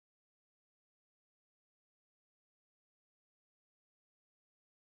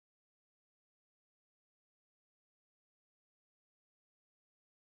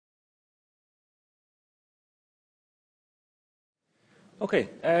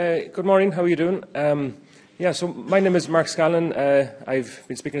Okay, good morning, how are you doing? So my name is Mark Scanlon. I've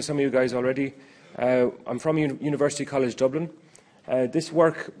been speaking to some of you guys already. I'm from University College Dublin. This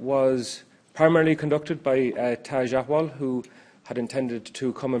work was primarily conducted by Taj Ahwal, who had intended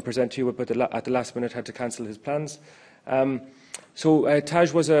to come and present to you, but at the last minute had to cancel his plans.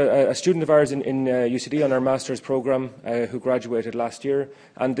 Taj was a student of ours in UCD on our master's programme who graduated last year,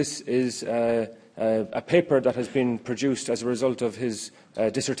 and this is a paper that has been produced as a result of his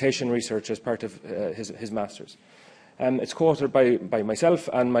dissertation research as part of his master's. It's co-authored by myself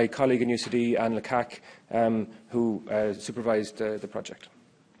and my colleague in UCD, Anne Lecac, who supervised the project.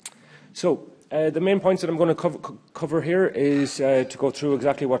 So, the main points that I'm going to cover here is to go through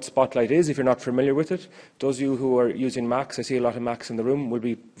exactly what Spotlight is, if you're not familiar with it. Those of you who are using Macs, I see a lot of Macs in the room, will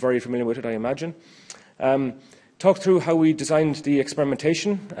be very familiar with it, I imagine. Talk through how we designed the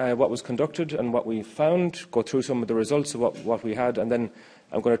experimentation, what was conducted and what we found, go through some of the results of what we had, and then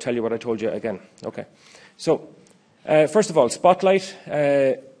I'm going to tell you what I told you again. Okay. So, first of all, Spotlight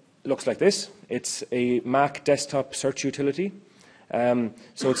looks like this. It's a Mac desktop search utility.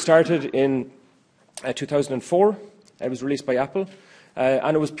 So it started in 2004. It was released by Apple.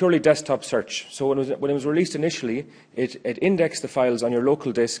 And it was purely desktop search. So when it was released initially, it indexed the files on your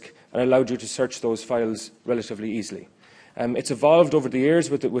local disk and allowed you to search those files relatively easily. It's evolved over the years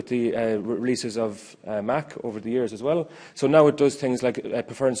with the releases of Mac over the years as well. So now it does things like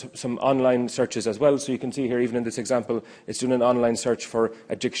preferring some online searches as well. So you can see here, even in this example, it's doing an online search for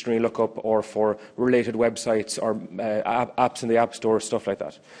a dictionary lookup or for related websites or apps in the App Store, stuff like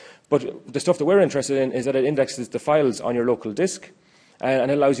that. But the stuff that we're interested in is that it indexes the files on your local disk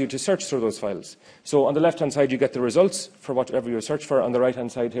and allows you to search through those files. So on the left-hand side, you get the results for whatever you search for. On the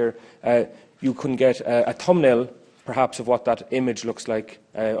right-hand side here, you can get a thumbnail, perhaps, of what that image looks like,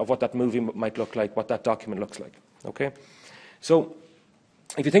 of what that movie might look like, what that document looks like. Okay? So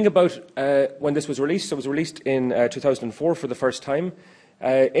if you think about when this was released, it was released in 2004 for the first time.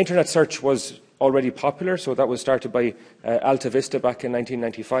 Internet search was already popular, so that was started by Alta Vista back in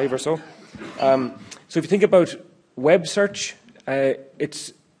 1995 or so. So if you think about web search,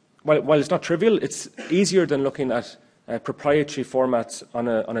 while it's not trivial, it's easier than looking at proprietary formats on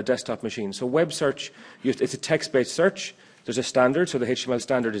a desktop machine. So web search, it's a text-based search. There's a standard, so the HTML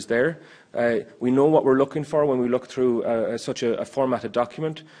standard is there. We know what we're looking for when we look through such a formatted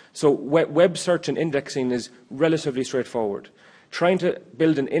document. So web search and indexing is relatively straightforward. Trying to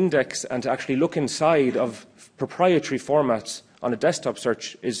build an index and to actually look inside of proprietary formats on a desktop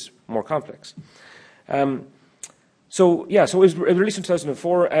search is more complex. So it was released in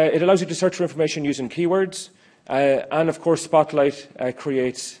 2004. It allows you to search for information using keywords. And, of course, Spotlight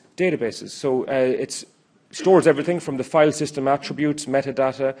creates databases. So it stores everything from the file system attributes,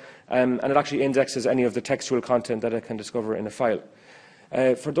 metadata, and it actually indexes any of the textual content that it can discover in a file.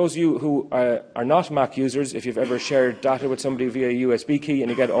 For those of you who are not Mac users, if you've ever shared data with somebody via a USB key and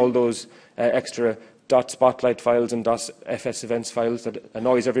you get all those extra .spotlight files and .fs events files that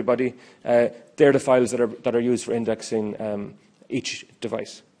annoys everybody, they're the files that are used for indexing each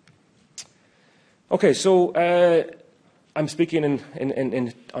device. Okay, so I'm speaking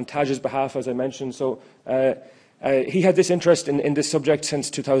on Taj's behalf, as I mentioned. So he had this interest in this subject since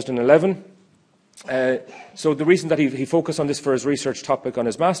 2011. So the reason that he focused on this for his research topic on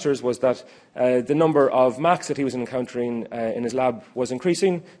his master's was that the number of Macs that he was encountering in his lab was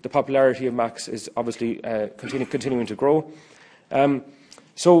increasing. The popularity of Macs is obviously continuing to grow.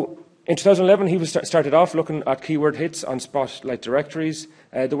 So in 2011, he started off looking at keyword hits on Spotlight directories.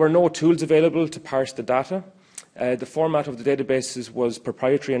 There were no tools available to parse the data. The format of the databases was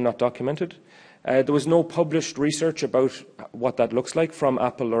proprietary and not documented. There was no published research about what that looks like from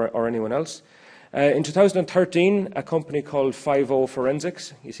Apple or anyone else. In 2013, a company called 50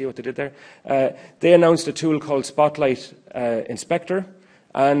 Forensics, you see what they did there, they announced a tool called Spotlight Inspector,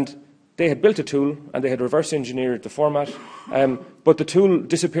 and they had built a tool and they had reverse engineered the format, but the tool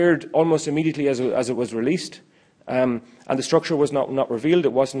disappeared almost immediately as it was released, and the structure was not revealed,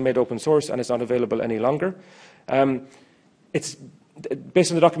 it wasn't made open source, and it's not available any longer. It's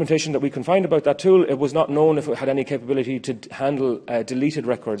based on the documentation that we can find about that tool, it was not known if it had any capability to handle deleted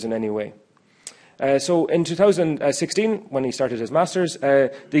records in any way. So in 2016, when he started his master's,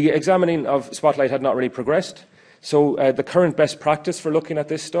 the examining of Spotlight had not really progressed. So the current best practice for looking at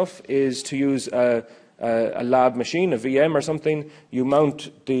this stuff is to use a lab machine, a VM or something. You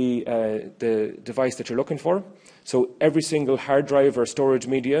mount the device that you're looking for. So every single hard drive or storage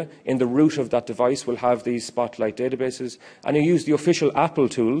media in the root of that device will have these Spotlight databases. And you use the official Apple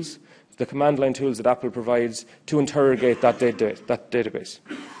tools, the command line tools that Apple provides, to interrogate that database.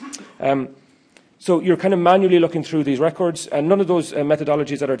 So you're kind of manually looking through these records, and none of those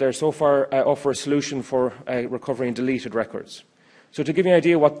methodologies that are there so far offer a solution for recovering deleted records. So to give you an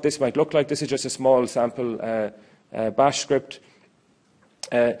idea what this might look like, this is just a small sample bash script.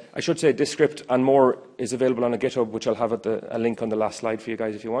 I should say this script and more is available on a GitHub, which I'll have a link on the last slide for you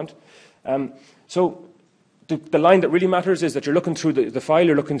guys if you want. So the line that really matters is that you're looking through the file,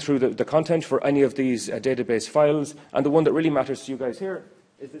 you're looking through the content for any of these database files, and the one that really matters to you guys here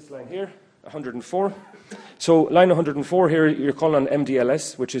is this line here, 104. So line 104 here, you're calling on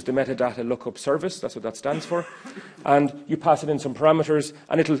MDLS, which is the Metadata Lookup Service. That's what that stands for. And you pass it in some parameters,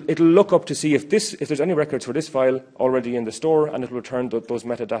 and it'll look up to see if there's any records for this file already in the store, and it'll return those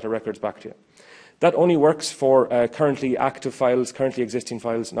metadata records back to you. That only works for currently active files, currently existing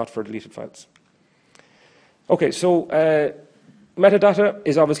files, not for deleted files. Okay, so metadata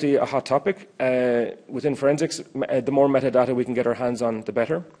is obviously a hot topic. Within forensics, the more metadata we can get our hands on, the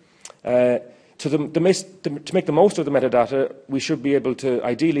better. To make the most of the metadata, we should be able to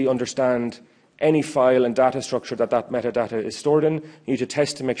ideally understand any file and data structure that metadata is stored in. You need to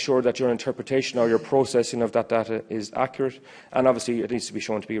test to make sure that your interpretation or your processing of that data is accurate, and obviously it needs to be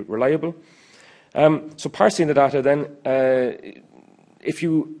shown to be reliable. So parsing the data then, if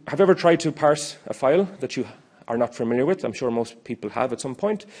you have ever tried to parse a file that you are not familiar with, I'm sure most people have at some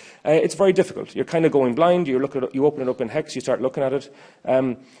point, it's very difficult. You're kind of going blind, you open it up in hex, you start looking at it.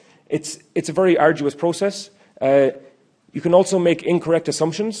 It's a very arduous process. You can also make incorrect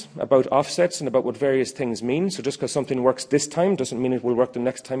assumptions about offsets and about what various things mean. So just because something works this time doesn't mean it will work the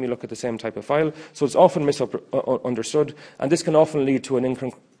next time you look at the same type of file. So it's often misunderstood, and this can often lead to an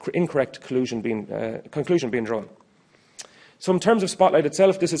incorrect conclusion being drawn. So in terms of Spotlight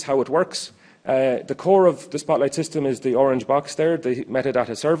itself, this is how it works. The core of the Spotlight system is the orange box there, the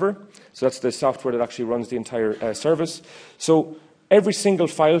metadata server. So that's the software that actually runs the entire service. So every single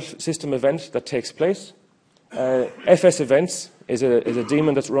file system event that takes place, FS events is a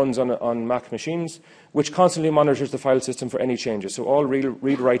daemon that runs on Mac machines, which constantly monitors the file system for any changes. So all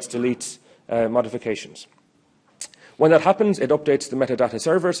read writes, deletes, modifications. When that happens, it updates the metadata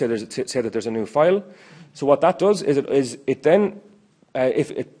server, say that there's a new file. So what that does is it then,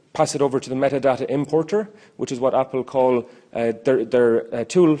 if it pass it over to the metadata importer, which is what Apple call their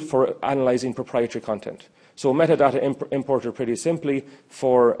tool for analyzing proprietary content. So metadata importer, pretty simply,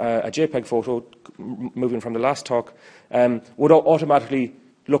 for a JPEG photo, moving from the last talk, would automatically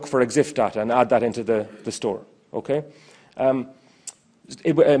look for EXIF data and add that into the store. Okay.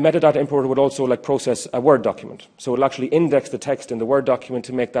 A metadata importer would also process a Word document. So it'll actually index the text in the Word document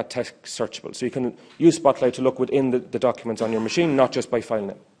to make that text searchable. So you can use Spotlight to look within the documents on your machine, not just by file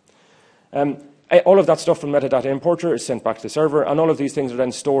name. All of that stuff from metadata importer is sent back to the server, and all of these things are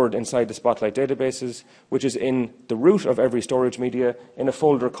then stored inside the Spotlight databases, which is in the root of every storage media in a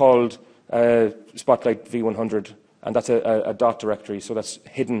folder called Spotlight v100, and that's a dot directory, so that's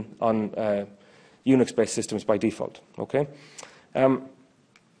hidden on Unix-based systems by default. Okay.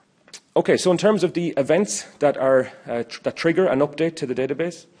 Okay, so in terms of the events that trigger an update to the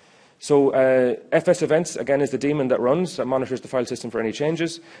database, so FS events, again, is the daemon that monitors the file system for any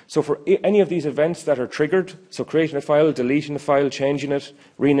changes. So for any of these events that are triggered, so creating a file, deleting a file, changing it,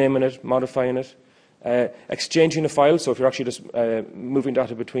 renaming it, modifying it, exchanging a file, so if you're actually just moving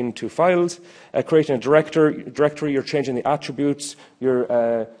data between two files, creating a directory, you're changing the attributes,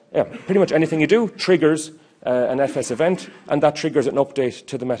 pretty much anything you do triggers an FS event, and that triggers an update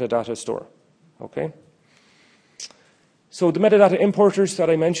to the metadata store. Okay. So the metadata importers that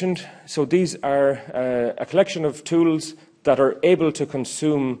I mentioned, so these are a collection of tools that are able to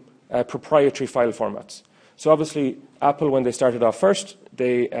consume proprietary file formats. So obviously, Apple, when they started off first,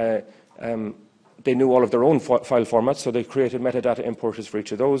 they knew all of their own file formats, so they created metadata importers for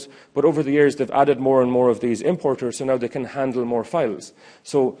each of those. But over the years, they've added more and more of these importers, so now they can handle more files.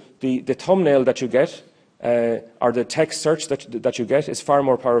 So the thumbnail that you get, or the text search that you get, is far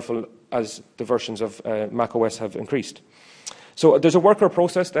more powerful as the versions of macOS have increased. So there's a worker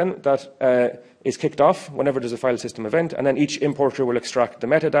process then that is kicked off whenever there's a file system event, and then each importer will extract the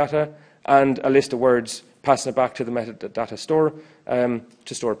metadata and a list of words, passing it back to the metadata store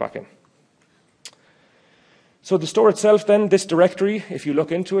to store it back in. So the store itself then, this directory, if you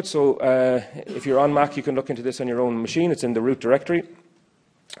look into it, so if you're on Mac, you can look into this on your own machine. It's in the root directory.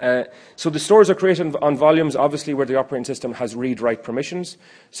 So the stores are created on volumes, obviously, where the operating system has read-write permissions.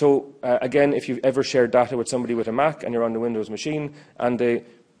 So again, if you've ever shared data with somebody with a Mac and you're on the Windows machine and they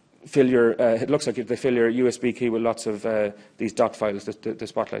fill your, it looks like they fill your USB key with lots of these dot files, the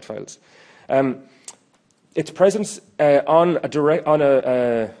Spotlight files. Its presence on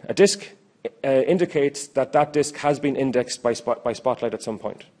a disk indicates that disk has been indexed by Spotlight at some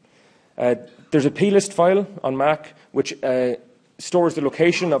point. There's a plist file on Mac which stores the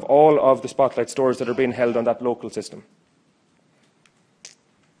location of all of the Spotlight stores that are being held on that local system.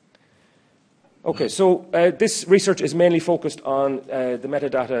 Okay, so this research is mainly focused on the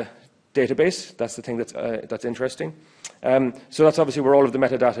metadata database. That's the thing that's interesting. So that's obviously where all of the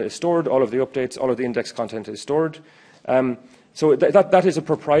metadata is stored, all of the updates, all of the index content is stored. So that is a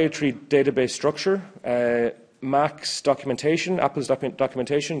proprietary database structure. Mac's documentation, Apple's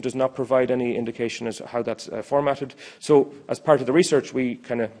documentation, does not provide any indication as to how that's formatted. So as part of the research, we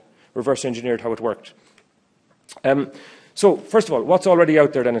kind of reverse engineered how it worked. So first of all, what's already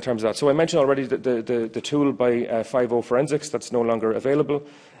out there then in terms of that? So I mentioned already the tool by 5.0 Forensics that's no longer available.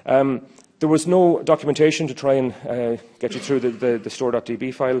 There was no documentation to try and get you through the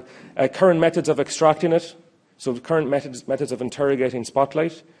store.db file. Current methods of extracting it, so the current methods of interrogating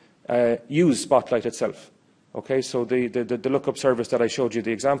Spotlight, use Spotlight itself. Okay, so the lookup service that I showed you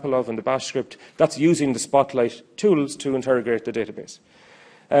the example of in the bash script, that's using the Spotlight tools to interrogate the database.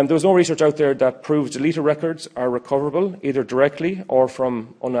 There was no research out there that proves deleted records are recoverable, either directly or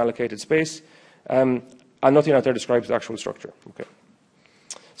from unallocated space, and nothing out there describes the actual structure. Okay.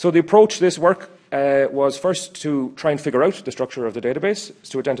 So the approach to this work was first to try and figure out the structure of the database,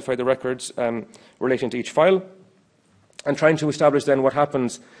 to identify the records relating to each file, and trying to establish then what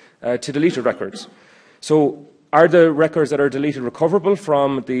happens to deleted records. So are the records that are deleted recoverable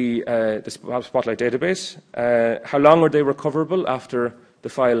from the Spotlight database? How long are they recoverable after the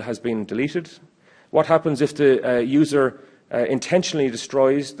file has been deleted? What happens if the user intentionally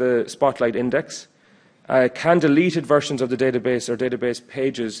destroys the Spotlight index? Can deleted versions of the database or database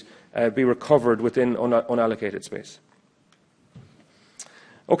pages be recovered within unallocated space?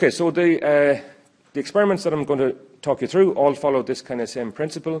 Okay, so the experiments that I'm going to talk you through all follow this kind of same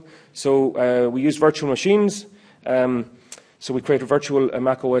principle. So we use virtual machines. So we create virtual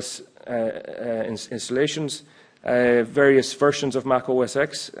macOS installations, various versions of Mac OS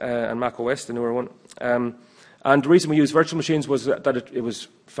X and Mac OS, the newer one. And the reason we used virtual machines was that it was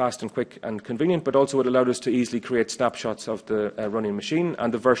fast and quick and convenient, but also it allowed us to easily create snapshots of the running machine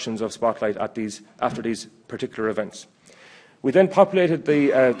and the versions of Spotlight after these particular events. We then populated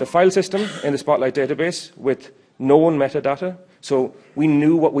the file system in the Spotlight database with known metadata. So we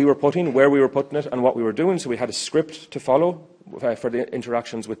knew what we were putting, where we were putting it, and what we were doing. So we had a script to follow for the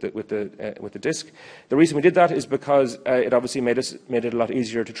interactions with the disk. The reason we did that is because it obviously made it a lot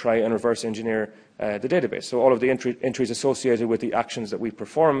easier to try and reverse engineer the database. So all of the entries associated with the actions that we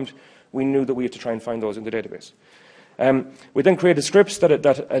performed, we knew that we had to try and find those in the database. We then created scripts that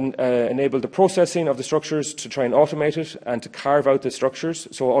enabled the processing of the structures to try and automate it and to carve out the structures.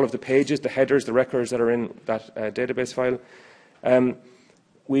 So all of the pages, the headers, the records that are in that database file.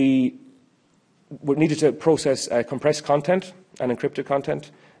 We needed to process compressed content and encrypted content,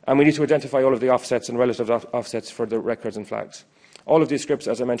 and we need to identify all of the offsets and relative offsets for the records and flags. All of these scripts,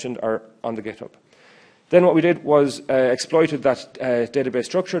 as I mentioned, are on the GitHub. Then what we did was exploited that database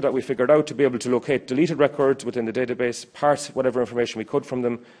structure that we figured out to be able to locate deleted records within the database, parse whatever information we could from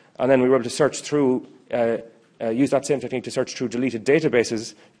them, and then we were able to search through, use that same technique to search through deleted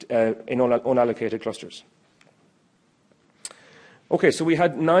databases in unallocated clusters. Okay, so we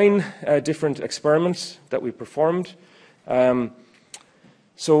had 9 different experiments that we performed.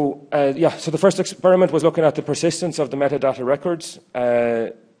 So the first experiment was looking at the persistence of the metadata records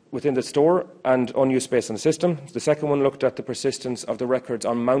within the store and unused space on the system. The second one looked at the persistence of the records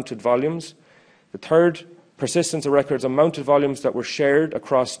on mounted volumes. The third, persistence of records on mounted volumes that were shared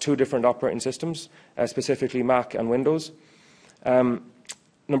across 2 different operating systems, specifically Mac and Windows.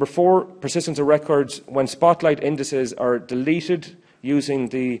 Number 4, persistence of records when Spotlight indices are deleted using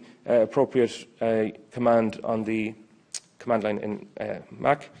the appropriate command on the command line in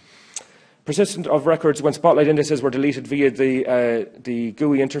Mac. Persistence of records when Spotlight indices were deleted via the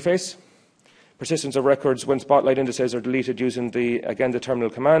GUI interface. Persistence of records when Spotlight indices are deleted using the terminal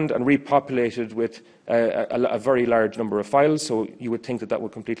command and repopulated with a very large number of files. So you would think that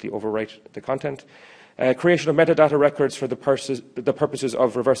would completely overwrite the content. Creation of metadata records for the purposes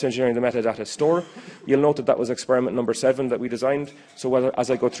of reverse engineering the metadata store. You'll note that was experiment number 7 that we designed. So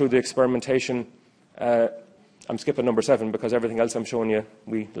as I go through the experimentation, I'm skipping number 7 because everything else I'm showing you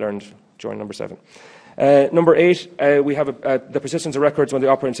we learned during number 7. Number 8, we have the persistence of records when the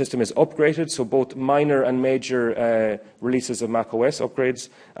operating system is upgraded, so both minor and major releases of Mac OS upgrades,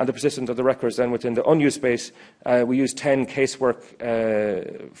 and the persistence of the records then within the unused space. We use 10 casework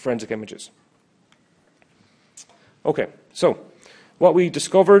forensic images. Okay, so what we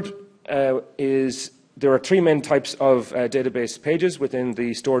discovered is there are 3 main types of database pages within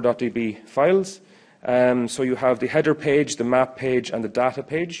the store.db files. So you have the header page, the map page, and the data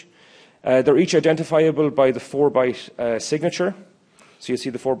page. They're each identifiable by the 4-byte signature. So you see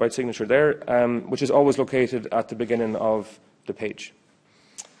the 4-byte signature there, which is always located at the beginning of the page.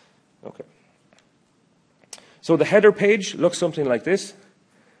 Okay. So the header page looks something like this.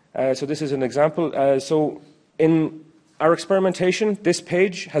 So this is an example. So in our experimentation, this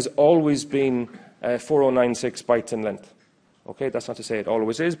page has always been 4096 bytes in length. Okay, that's not to say it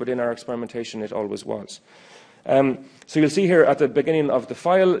always is, but in our experimentation, it always was. So you'll see here at the beginning of the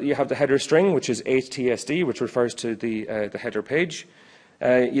file, you have the header string, which is 8TSD, which refers to the header page.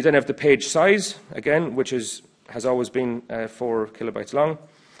 You then have the page size, again, which has always been 4 kilobytes long.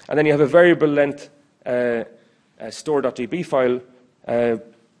 And then you have a variable length store.db file,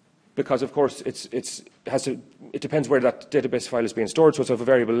 because, of course, it depends where that database file is being stored, so it's of a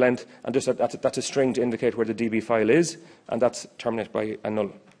variable length, and just that's a string to indicate where the DB file is, and that's terminated by a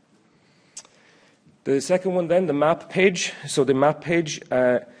null. The second one then, the map page. So the map page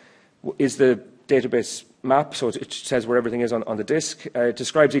is the database map, so it says where everything is on the disk. It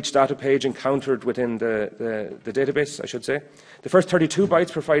describes each data page encountered within the database, I should say. The first 32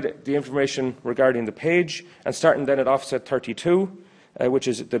 bytes provide the information regarding the page, and starting then at offset 32, which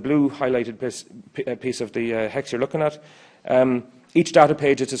is the blue highlighted piece of the hex you're looking at. Each data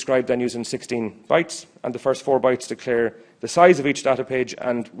page is described then using 16 bytes, and the first 4 bytes declare the size of each data page,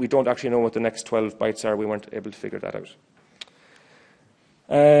 and we don't actually know what the next 12 bytes are. We weren't able to figure that out.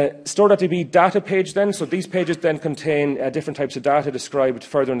 Store.db data page then, so these pages then contain different types of data described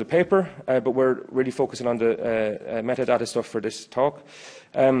further in the paper, but we're really focusing on the metadata stuff for this talk.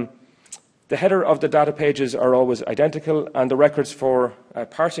 The header of the data pages are always identical, and the records for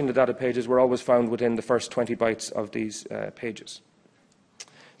parsing the data pages were always found within the first 20 bytes of these pages.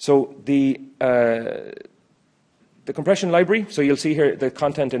 So the compression library, so you'll see here the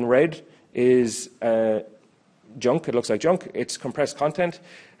content in red is junk. It looks like junk. It's compressed content.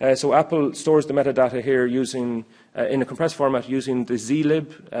 So Apple stores the metadata here using in a compressed format using the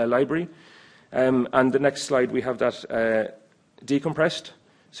zlib library. And the next slide we have that decompressed.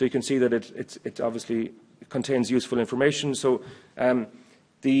 So you can see that it obviously contains useful information. So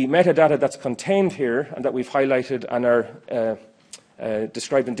the metadata that's contained here and that we've highlighted and are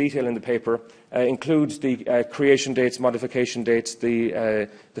described in detail in the paper includes the creation dates, modification dates, the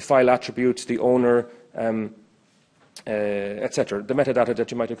file attributes, the owner, etc. The metadata that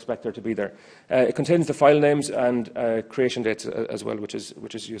you might expect there to be there. It contains the file names and creation dates as well, which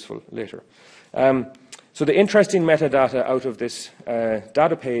is useful later. So the interesting metadata out of this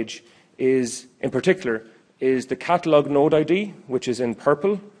data page is, in particular, is the catalog node ID, which is in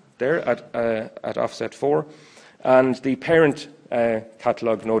purple there at offset 4, and the parent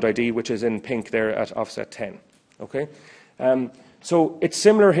catalog node ID, which is in pink there at offset 10. Okay. So it's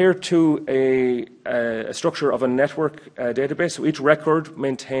similar here to a structure of a network database. So each record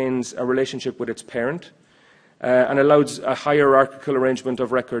maintains a relationship with its parent and allows a hierarchical arrangement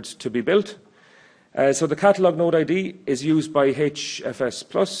of records to be built. So the catalog node ID is used by HFS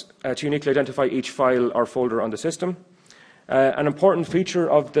Plus to uniquely identify each file or folder on the system. An important feature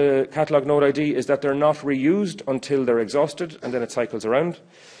of the catalog node ID is that they're not reused until they're exhausted, and then it cycles around.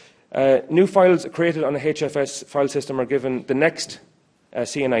 New files created on a HFS file system are given the next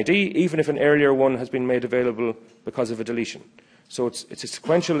CNID, even if an earlier one has been made available because of a deletion. So it's a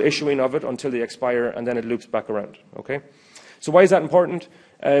sequential issuing of it until they expire, and then it loops back around. Okay? So why is that important?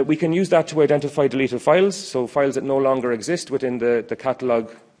 We can use that to identify deleted files, so files that no longer exist within the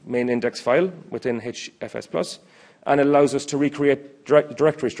catalog main index file within HFS Plus, and it allows us to recreate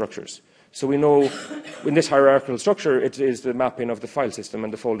directory structures. So we know in this hierarchical structure, it is the mapping of the file system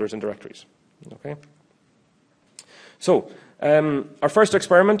and the folders and directories. Okay. So our first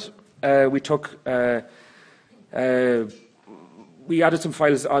experiment, we took, we added some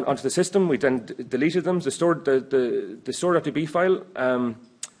files onto the system. We then deleted them. The store.db file,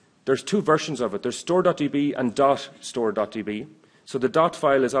 there's two versions of it. There's store.db and .store.db. So the dot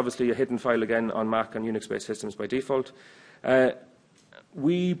file is obviously a hidden file again on Mac and Unix-based systems by default.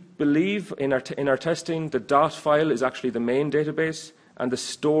 We believe in our testing the dot file is actually the main database, and the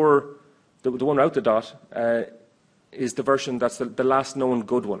store, the one without the dot, is the version that's the last known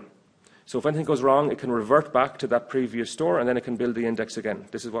good one. So if anything goes wrong, it can revert back to that previous store, and then it can build the index again.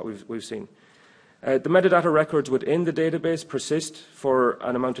 This is what we've seen. The metadata records within the database persist for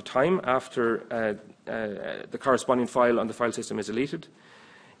an amount of time after the corresponding file on the file system is deleted.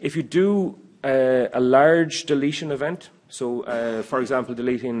 If you do a large deletion event, so for example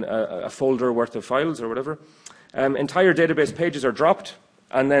deleting a folder worth of files or whatever, entire database pages are dropped,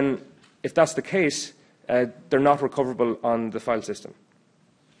 and then if that's the case, they're not recoverable on the file system.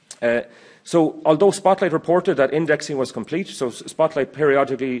 So although Spotlight reported that indexing was complete, so Spotlight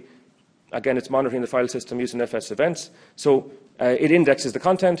periodically again, it's monitoring the file system using FS events. So it indexes the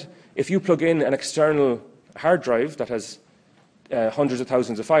content. If you plug in an external hard drive that has hundreds of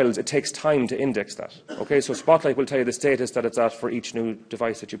thousands of files, it takes time to index that. Okay, so Spotlight will tell you the status that it's at for each new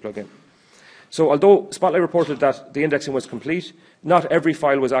device that you plug in. So although Spotlight reported that the indexing was complete, not every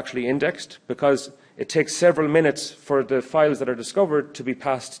file was actually indexed, because it takes several minutes for the files that are discovered to be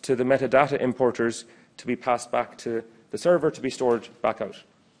passed to the metadata importers, to be passed back to the server, to be stored back out.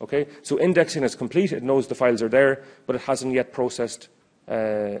 Okay? So indexing is complete, it knows the files are there, but it hasn't yet processed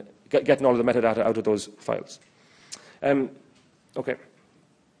getting all of the metadata out of those files. Okay.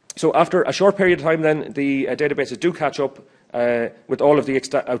 So after a short period of time then, the databases do catch up with all of the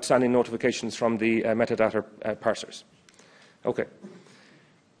outstanding notifications from the metadata parsers. Okay.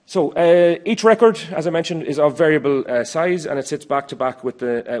 So each record, as I mentioned, is of variable size, and it sits back to back with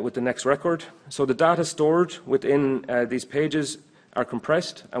the next record. So the data stored within these pages are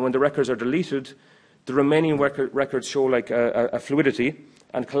compressed, and when the records are deleted, the remaining records show like a fluidity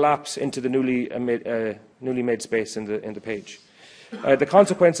and collapse into the newly made space in the page. The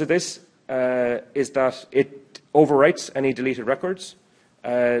consequence of this is that it overwrites any deleted records.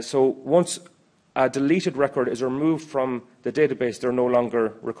 So once a deleted record is removed from the database, they're no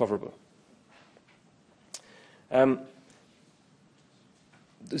longer recoverable. There's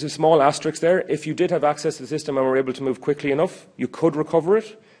a small asterisk there. If you did have access to the system and were able to move quickly enough, you could recover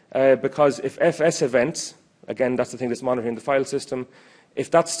it, because if FS events, again, that's the thing that's monitoring the file system, if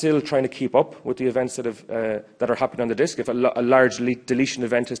that's still trying to keep up with the events that are happening on the disk, if a large deletion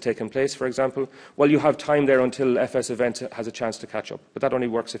event has taken place, for example, well, you have time there until FS event has a chance to catch up. But that only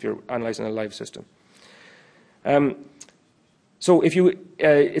works if you're analysing a live system. So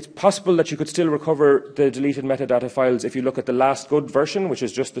it's possible that you could still recover the deleted metadata files if you look at the last good version, which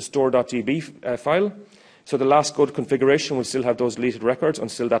is just the store.db file. So the last good configuration will still have those deleted records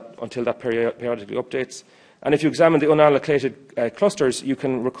until that periodically updates. And if you examine the unallocated clusters, you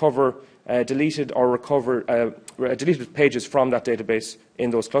can recover deleted pages from that database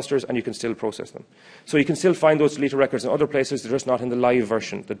in those clusters, and you can still process them. So you can still find those deleted records in other places, they're just not in the live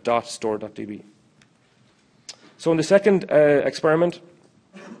version, the .store.db. So in the second experiment,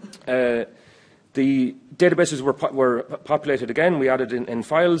 the databases were populated again. We added in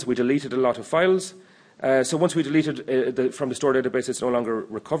files. We deleted a lot of files. So once we deleted from the store database, it's no longer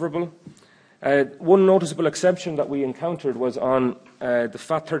recoverable. One noticeable exception that we encountered was on the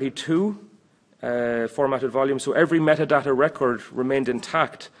FAT32 formatted volume. So every metadata record remained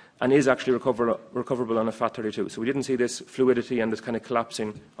intact and is actually recoverable on a FAT32. So we didn't see this fluidity and this kind of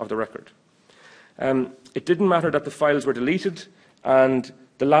collapsing of the record. It didn't matter that the files were deleted, and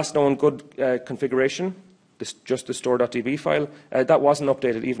the last known good configuration, just the store.db file, that wasn't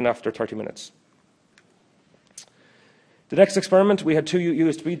updated even after 30 minutes. The next experiment, we had two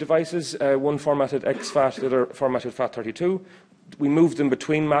USB devices, one formatted exFAT, the other formatted FAT32. We moved them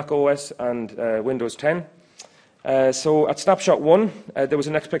between Mac OS and Windows 10. So at snapshot 1, there was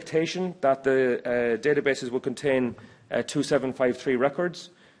an expectation that the databases would contain 2753 records,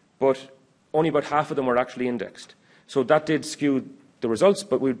 but only about half of them were actually indexed. So that did skew the results,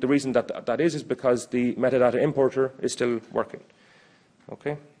 but the reason that is because the metadata importer is still working.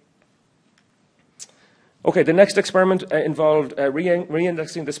 Okay. Okay, the next experiment involved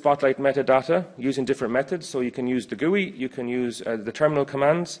re-indexing the Spotlight metadata using different methods. So you can use the GUI, you can use the terminal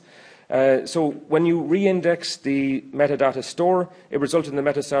commands. So when you re-index the metadata store, it resulted in the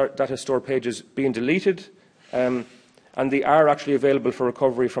metadata store pages being deleted, and they are actually available for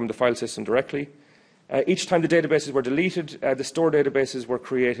recovery from the file system directly. Each time the databases were deleted, the store databases were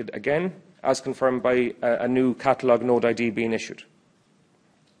created again, as confirmed by a new catalog node ID being issued.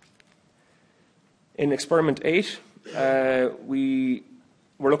 In experiment 8, we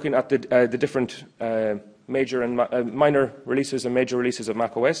were looking at the different major and minor releases and major releases of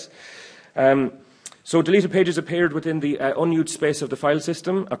macOS. So deleted pages appeared within the unused space of the file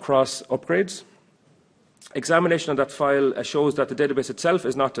system across upgrades. Examination of that file shows that the database itself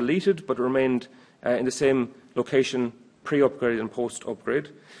is not deleted, but remained in the same location pre-upgrade and post-upgrade.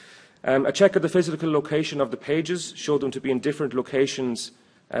 A check of the physical location of the pages showed them to be in different locations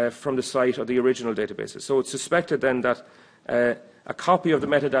from the site of the original databases. So it's suspected then that a copy of the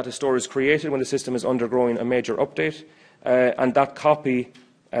metadata store is created when the system is undergoing a major update, and that copy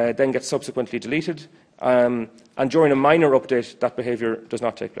then gets subsequently deleted, and during a minor update, that behaviour does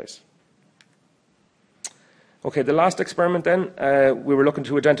not take place. Okay, the last experiment then, we were looking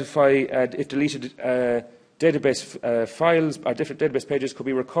to identify if deleted database files, different database pages could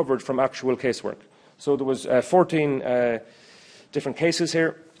be recovered from actual casework. So there was 14 different cases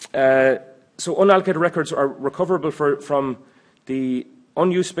here. So unallocated records are recoverable from the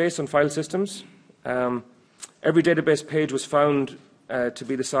unused space on file systems. Every database page was found to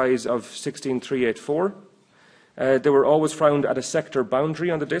be the size of 16384. They were always found at a sector boundary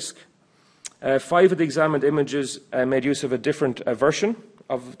on the disk. 5 of the examined images made use of a different version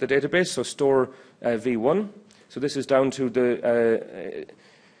of the database, so store v1. So this is down to the,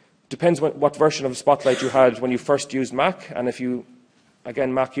 depends what version of Spotlight you had when you first used Mac, and if you,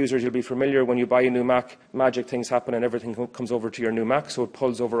 again, Mac users, you'll be familiar, when you buy a new Mac, magic things happen and everything comes over to your new Mac, so it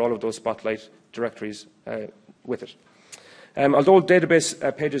pulls over all of those Spotlight directories with it. Although database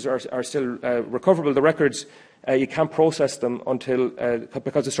pages are still recoverable, the records, you can't process them until,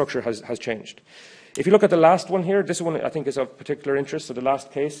 because the structure has changed. If you look at the last one here, this one I think is of particular interest, so the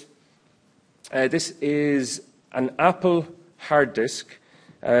last case. This is an Apple hard disk,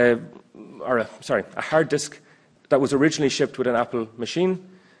 a hard disk that was originally shipped with an Apple machine,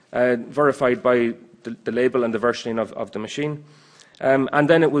 verified by the label and the versioning of the machine. And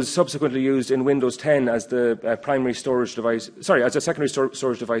then it was subsequently used in Windows 10 as the primary storage device, as a secondary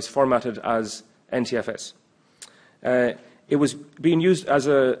storage device formatted as NTFS. It was being used as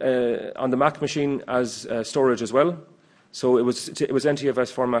on the Mac machine as storage as well. So it was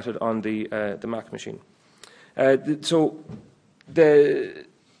NTFS formatted on the Mac machine. I tell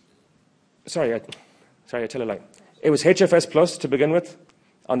a lie. It was HFS Plus to begin with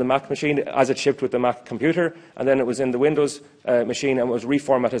on the Mac machine as it shipped with the Mac computer, and then it was in the Windows machine and was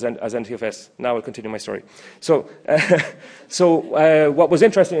reformatted as NTFS. Now I'll continue my story. So, what was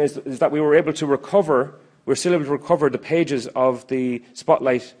interesting is that we were able to recover, we're still able to recover the pages of the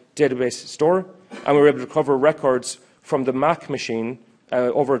Spotlight database store, and we were able to recover records from the Mac machine.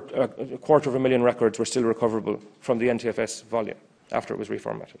 Over a 250,000 records were still recoverable from the NTFS volume after it was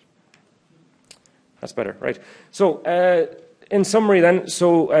reformatted. That's better, right? So, in summary then,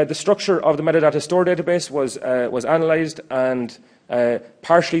 the structure of the metadata store database was analysed and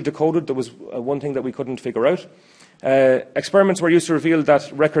partially decoded. There was one thing that we couldn't figure out. Experiments were used to reveal that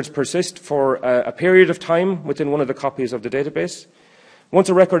records persist for a period of time within one of the copies of the database. Once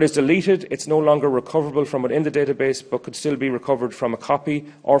a record is deleted, it's no longer recoverable from within the database, but could still be recovered from a copy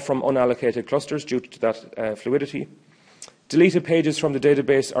or from unallocated clusters due to that fluidity. Deleted pages from the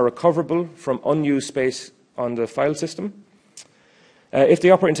database are recoverable from unused space on the file system. If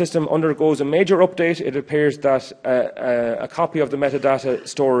the operating system undergoes a major update, it appears that a copy of the metadata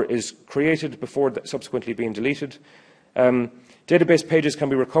store is created before subsequently being deleted. Database pages can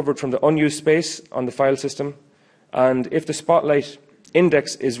be recovered from the unused space on the file system, and if the Spotlight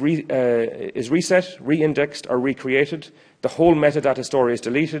index is reset, re-indexed, or recreated, the whole metadata store is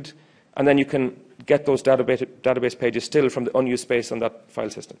deleted, and then you can get those database pages still from the unused space on that file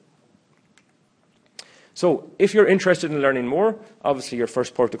system. So, if you're interested in learning more, obviously your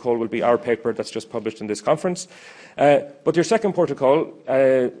first port of call will be our paper that's just published in this conference. But your second port of call,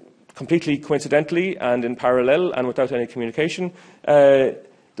 completely coincidentally and in parallel and without any communication, there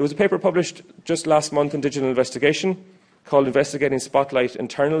was a paper published just last month in Digital Investigation called Investigating Spotlight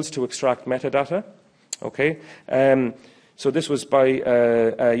Internals to Extract Metadata. Okay. So this was by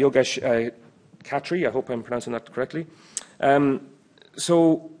Yogesh Khatri. I hope I'm pronouncing that correctly.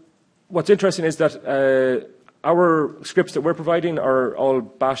 So what's interesting is that our scripts that we're providing are all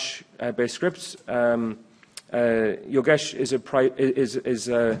Bash-based scripts. Yogesh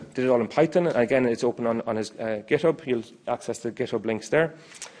did it all in Python. Again, it's open on his GitHub. You'll access the GitHub links there.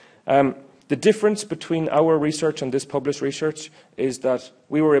 The difference between our research and this published research is that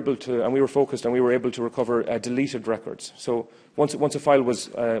we were able to, and we were focused, and we were able to recover deleted records. So once a file was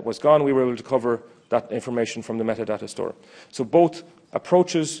gone, we were able to cover that information from the metadata store. So both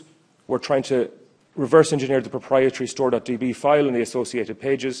approaches were trying to reverse engineer the proprietary store.db file and the associated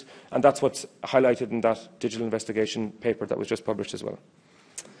pages, and that's what's highlighted in that Digital Investigation paper that was just published as well.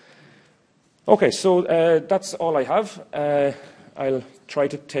 Okay, so that's all I have. I'll try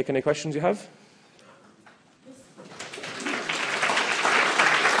to take any questions you have.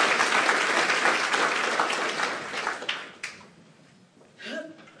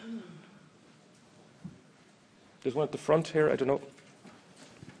 There's one at the front here, I don't know.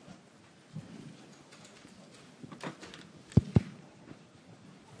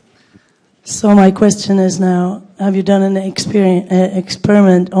 So my question is now, have you done an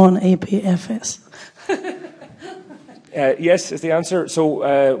experiment on APFS? Yes, is the answer.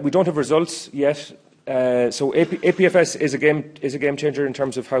 So we don't have results yet. So APFS is a game changer in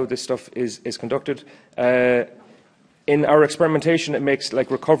terms of how this stuff is conducted. In our experimentation, it makes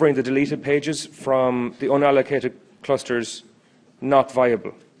like recovering the deleted pages from the unallocated clusters not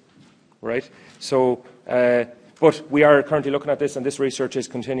viable, right? So, but we are currently looking at this, and this research is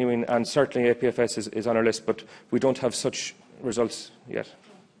continuing, and certainly APFS is on our list, but we don't have such results yet.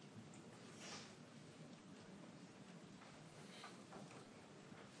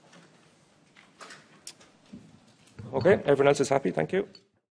 Okay, everyone else is happy. Thank you.